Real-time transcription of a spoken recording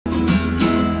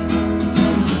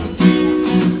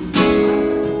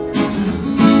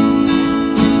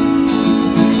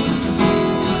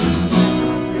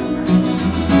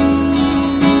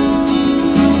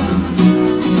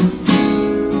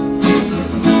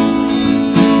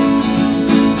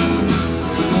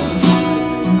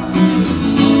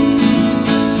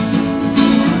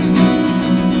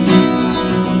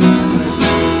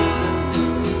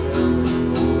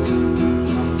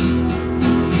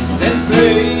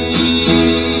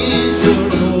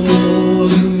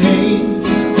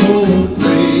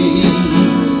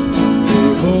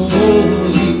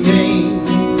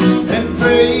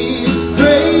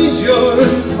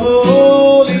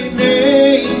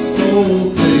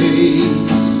praise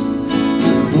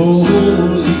your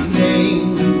holy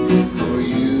name, for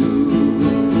you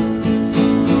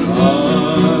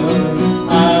are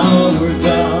our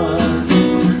God.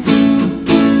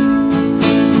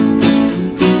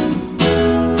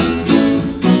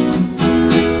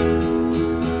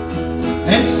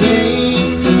 And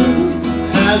sing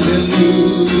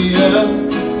hallelujah,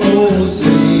 oh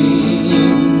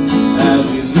sing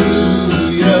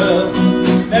hallelujah,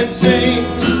 and sing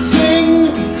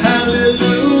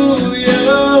hallelujah,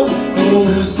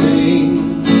 oh sing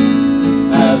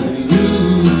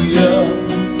hallelujah,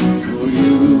 for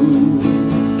you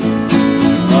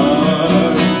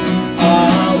are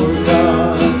our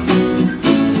God.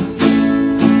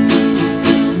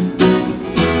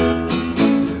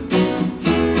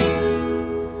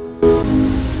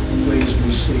 Please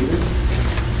be seated.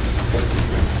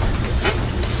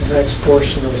 The next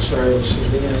portion of the service is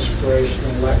the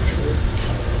inspirational lecture.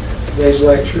 Today's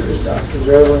lecturer is Dr.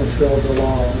 Reverend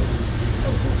DeLong.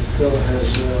 Phil has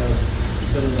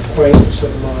been an acquaintance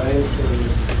of mine for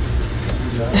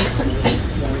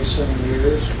 20-some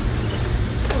years.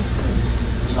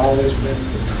 He's always been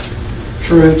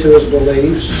true to his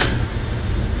beliefs,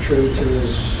 true to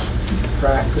his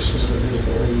practices of his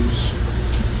beliefs,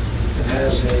 and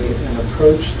has an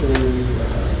approach through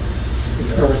the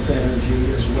earth energy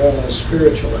as well as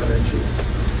spiritual energy.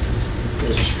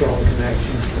 There's a strong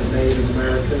connection to the Native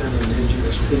American and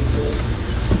indigenous people.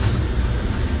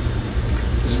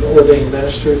 He's an ordained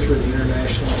minister through the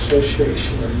International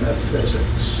Association of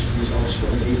Metaphysics. He's also a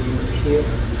medium and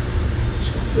healer.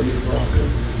 So please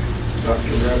welcome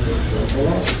Dr. Reverend Phil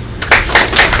DeLong.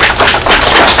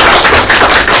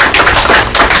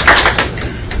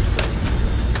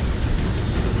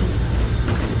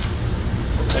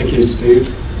 Thank you, Steve.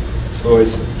 It's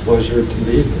always a pleasure to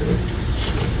be here.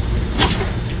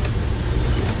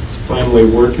 It's finally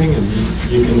working and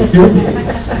you can hear me.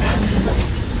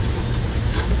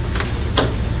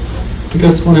 I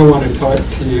guess what I want to talk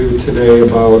to you today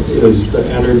about is the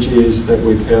energies that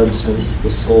we've had since the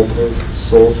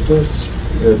solstice.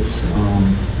 It's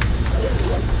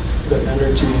the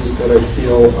energies that I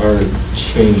feel are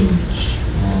change.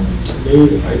 To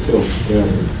me, I feel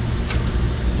scattered.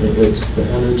 It's the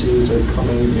energies are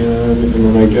coming in, and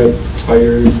then I get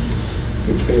tired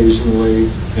occasionally,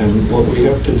 and what we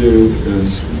have to do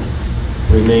is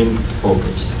remain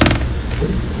focused.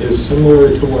 It's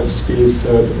similar to what Steve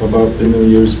said about the New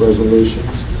Year's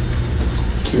resolutions,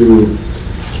 to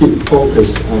keep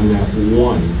focused on that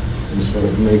one instead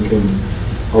of making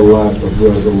a lot of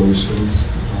resolutions.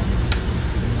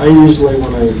 I usually,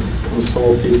 when I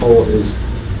console people, is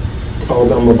tell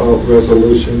them about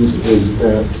resolutions is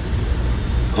that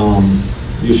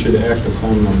you should act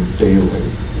upon them daily.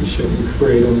 You shouldn't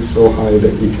create them so high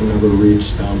that you can never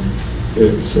reach them.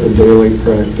 It's a daily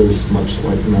practice, much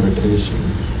like meditation.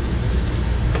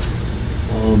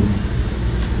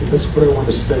 That's what I want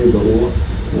to say. The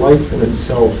life in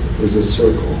itself is a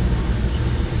circle,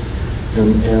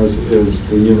 and as is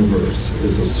the universe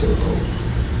is a circle.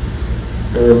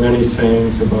 There are many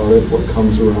sayings about it. What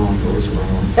comes around goes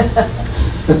around.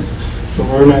 But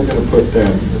we're not going to put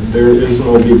that. There is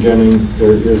no beginning.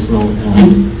 There is no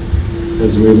end.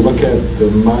 As we look at the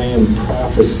Mayan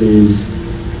prophecies,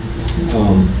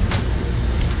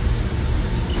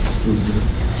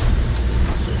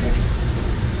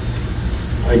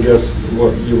 I guess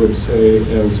what you would say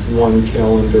as one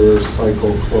calendar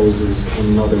cycle closes,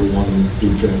 another one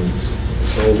begins.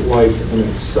 So life in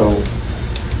itself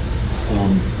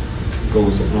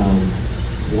goes on.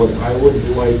 What I would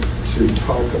like to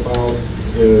talk about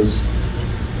is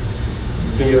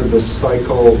via the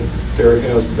cycle, there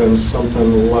has been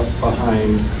something left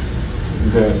behind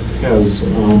that has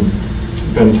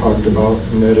been talked about,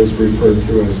 and that is referred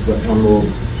to as the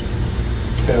Emerald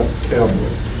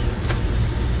Tablet.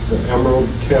 The Emerald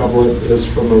Tablet is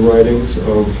from the writings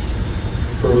of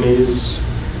Hermes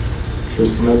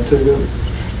Trismegistus.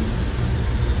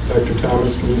 Dr.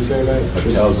 Thomas, can you say that?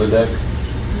 Melchizedek.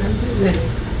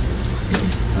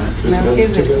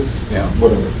 Trismegistus? Yeah.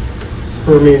 Whatever.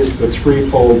 Hermes, the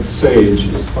threefold sage,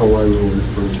 is how I will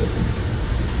refer to him.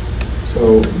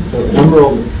 So the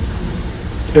Emerald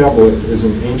Tablet is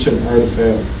an ancient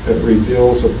artifact that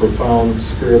reveals a profound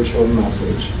spiritual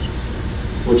message,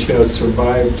 which has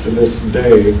survived to this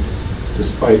day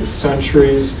despite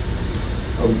centuries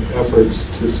of efforts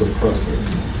to suppress it.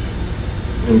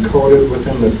 Encoded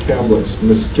within the tablet's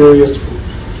mysterious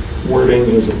wording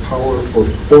is a powerful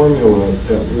formula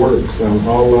that works on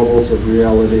all levels of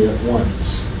reality at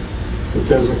once: the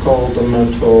physical, the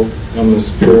mental, and the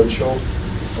spiritual,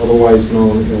 otherwise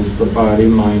known as the body,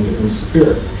 mind, and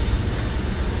spirit.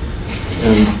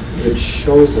 and it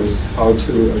shows us how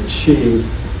to achieve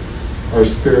our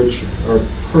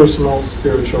personal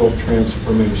spiritual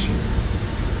transformation.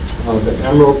 The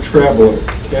Emerald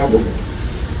Tablet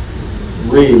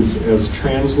reads, as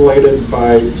translated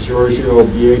by Giorgio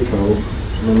Bieco,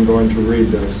 and I'm going to read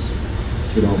this,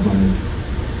 if you don't mind.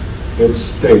 It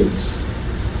states,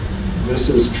 "This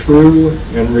is true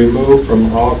and removed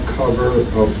from all cover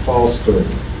of falsehood.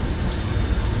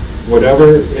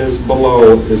 Whatever is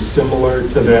below is similar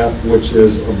to that which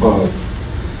is above.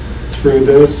 Through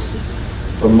this,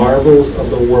 the marvels of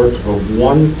the work of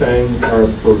one thing are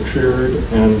procured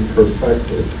and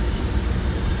perfected.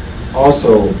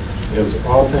 Also, as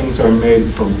all things are made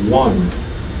from one,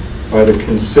 by the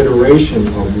consideration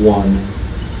of one,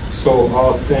 so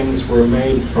all things were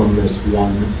made from this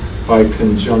one by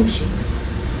conjunction.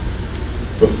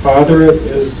 The father it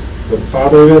is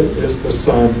the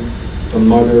sun, the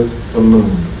mother the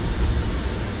moon.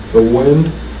 The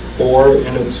wind bore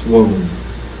in its womb.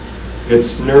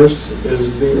 Its nurse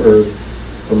is the earth,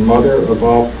 the mother of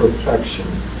all perfection.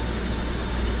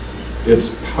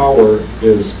 Its power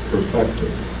is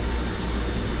perfected.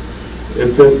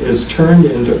 If it is turned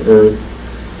into earth,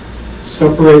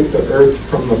 separate the earth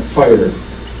from the fire,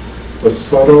 the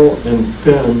subtle and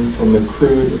thin from the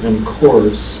crude and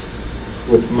coarse,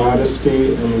 with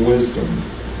modesty and wisdom.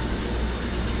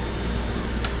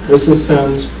 This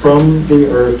ascends from the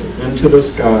earth into the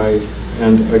sky,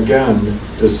 and again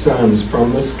descends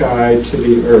from the sky to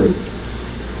the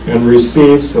earth, and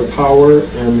receives the power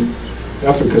and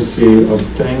efficacy of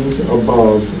things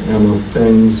above and of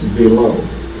things below.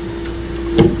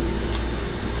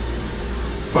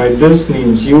 By this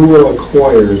means you will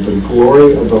acquire the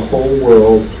glory of the whole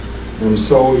world, and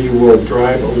so you will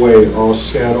drive away all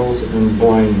shadows and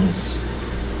blindness.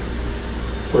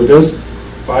 For this,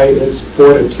 by its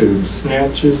fortitude,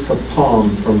 snatches the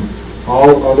palm from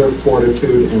all other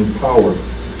fortitude and power,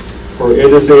 for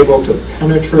it is able to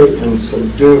penetrate and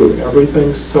subdue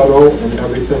everything subtle and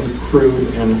everything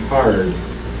crude and hard.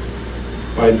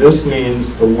 By this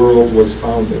means the world was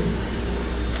founded.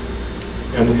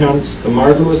 And hence the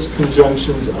marvelous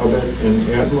conjunctions of it and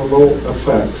admirable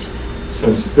effects,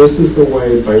 since this is the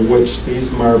way by which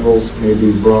these marvels may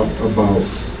be brought about.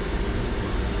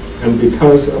 And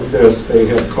because of this they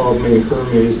have called me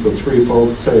Hermes, the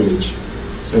threefold sage,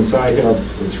 since I have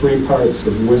the three parts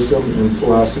of wisdom and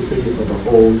philosophy of the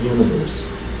whole universe.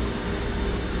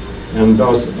 And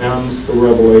thus ends the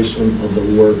revelation of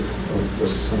the work of the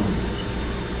Son."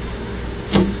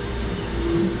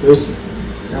 This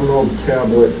Emerald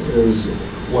Tablet is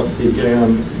what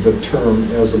began the term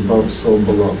 "as above, so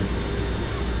below."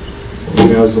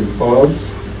 As above,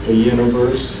 the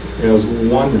universe as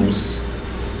oneness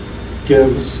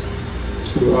gives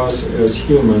to us as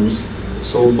humans,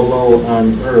 so below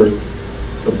on earth,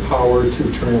 the power to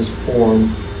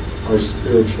transform our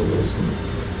spiritualism,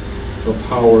 the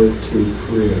power to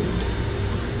create.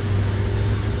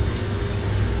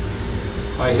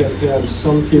 I have had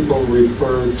some people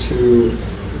refer to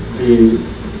the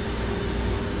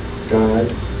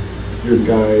God, your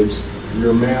guides,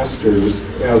 your masters,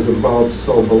 as above,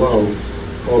 so below.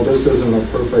 Well, this isn't a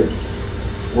perfect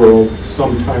world.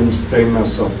 Sometimes they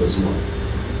mess up as well.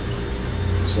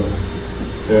 So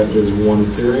that is one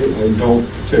theory. I don't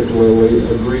particularly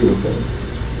agree with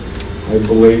it. I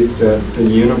believe that the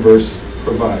universe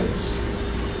provides.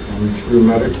 And through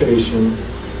meditation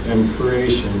and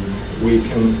creation, we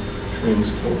can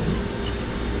transform.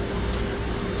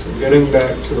 So getting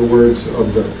back to the words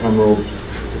of the Emerald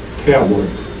Tablet,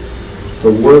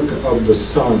 the work of the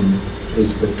Son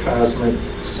is the cosmic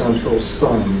central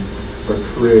sun, the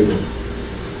Creator.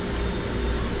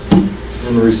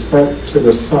 In respect to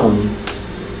the Son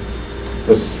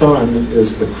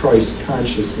is the Christ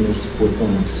consciousness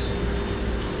within us.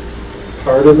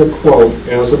 Part of the quote,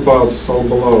 "as above, so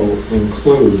below,"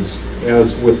 includes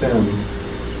 "as within,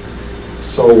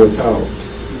 so without."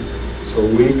 So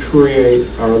we create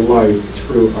our life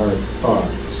through our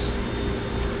thoughts.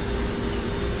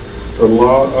 The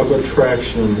law of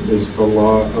attraction is the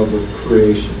law of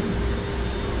creation.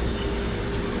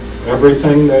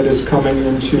 Everything that is coming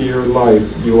into your life,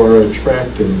 you are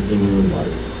attracting in your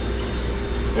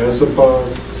life. As above,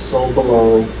 so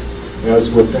below, as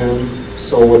within,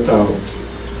 so without.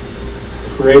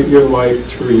 Create your life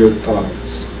through your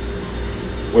thoughts.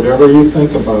 Whatever you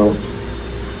think about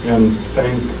and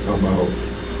think about,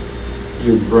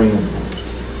 you bring about.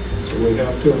 So we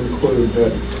have to include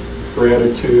that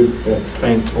gratitude, that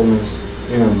thankfulness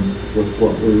in with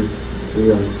what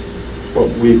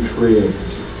we create.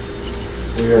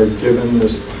 We are given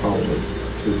this power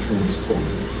to transform.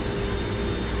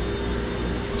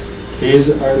 These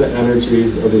are the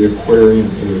energies of the Aquarian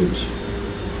age.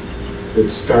 It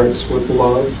starts with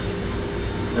love,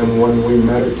 and when we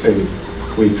meditate,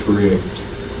 we create.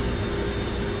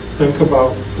 Think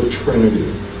about the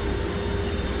Trinity: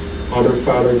 Mother,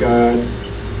 Father, God,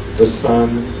 the Son,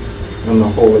 and the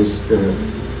Holy Spirit.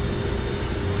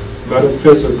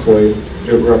 Metaphysically,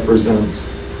 it represents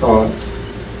thought,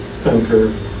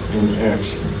 thinker, and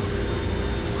action.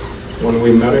 When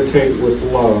we meditate with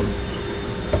love,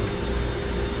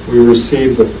 we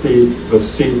receive the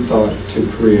seed thought to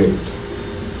create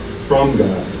from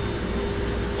God,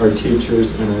 our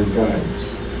teachers and our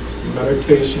guides.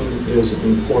 Meditation is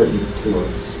important to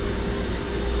us.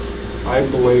 I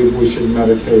believe we should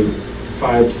meditate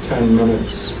 5 to 10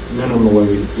 minutes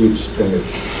minimally each day.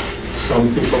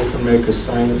 Some people can make a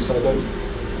science of it,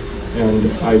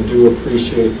 and I do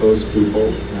appreciate those people,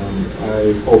 and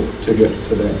I hope to get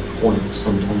to that point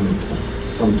sometime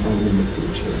in the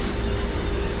future.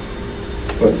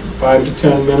 But 5 to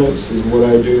 10 minutes is what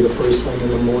I do the first thing in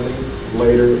the morning.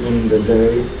 Later in the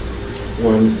day,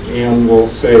 when Anne will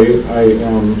say I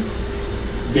am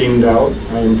beamed out,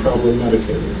 I am probably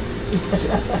meditating.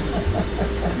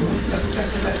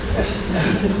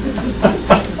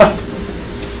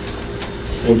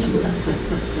 Thank you.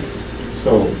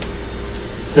 So,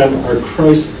 then our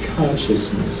Christ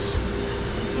consciousness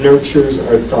nurtures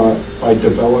our thought by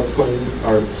developing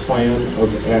our plan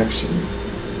of action.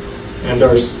 And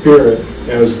our spirit,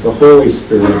 as the Holy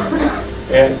Spirit,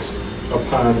 acts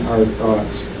upon our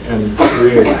thoughts and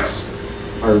creates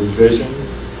our vision,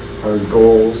 our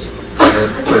goals, our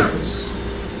purpose.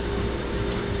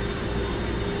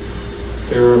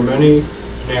 There are many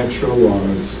natural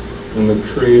laws, and the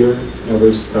Creator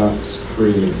never stops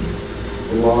creating.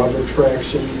 The law of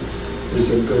attraction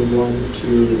is a good one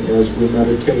to, as we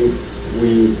meditate,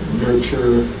 we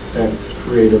nurture that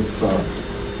creative thought.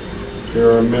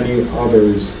 There are many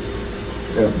others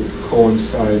that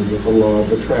coincide with the law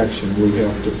of attraction we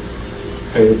have to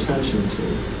pay attention to.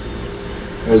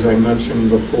 As I mentioned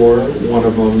before, one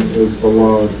of them is the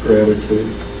law of gratitude.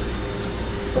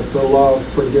 But the law of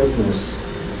forgiveness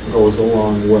goes a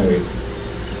long way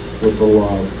with the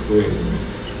law of creating.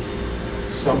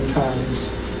 Sometimes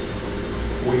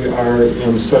we are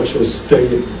in such a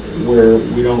state where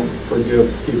we don't forgive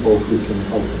people who can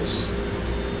help us.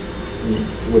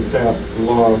 With that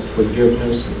law of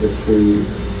forgiveness, if we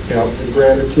have the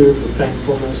gratitude, the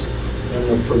thankfulness, and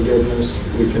the forgiveness,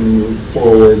 we can move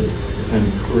forward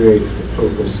and create the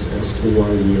purpose as to why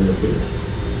we are here.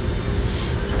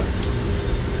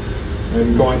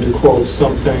 I'm going to quote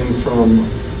something from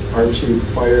Archie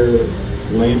Fire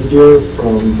Lanedeer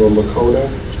from the Lakota,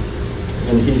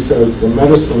 and he says, the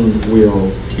medicine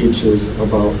wheel teaches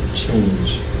about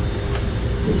change.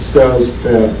 It says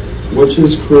that which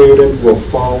is created will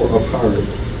fall apart.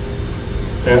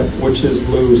 That which is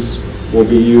loose will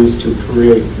be used to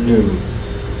create new.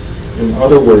 In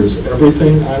other words,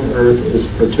 everything on earth is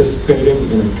participating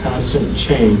in a constant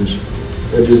change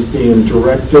that is being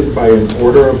directed by an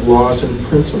order of laws and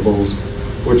principles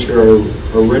which are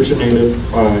originated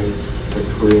by the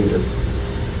Creator.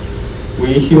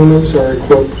 We humans are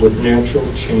equipped with natural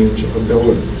change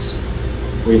abilities.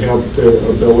 We have the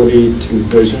ability to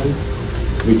vision.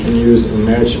 We can use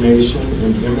imagination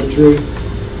and imagery.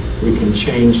 We can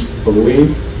change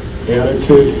belief,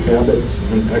 attitude, habits,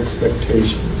 and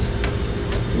expectations.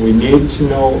 We need to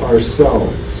know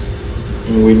ourselves,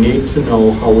 and we need to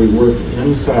know how we work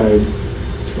inside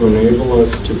to enable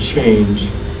us to change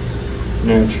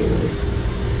naturally.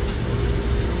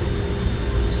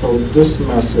 So this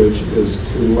message is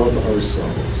to love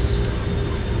ourselves.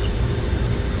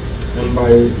 And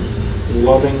by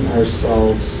loving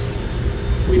ourselves,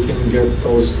 we can get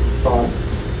those thoughts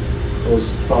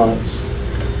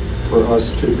for us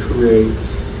to create,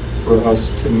 for us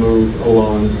to move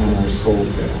along on our soul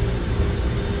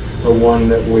path. The one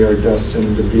that we are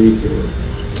destined to be here,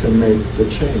 to make the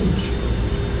change.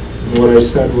 And what I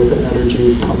said with the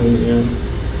energies coming in,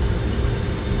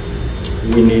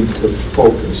 we need to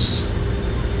focus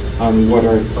on what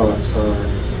our thoughts are,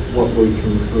 what we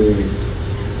can create,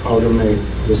 how to make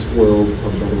this world a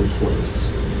better place.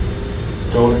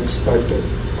 Don't expect it.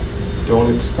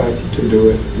 Don't expect to do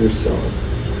it yourself.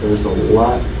 There's a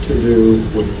lot to do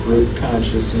with group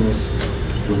consciousness,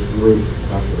 with group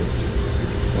effort.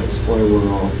 That's why we're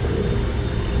all here.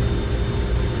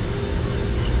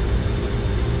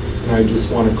 And I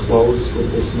just want to close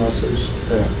with this message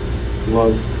that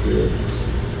love creates.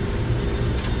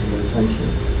 And I thank you.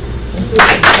 Thank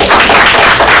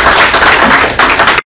you.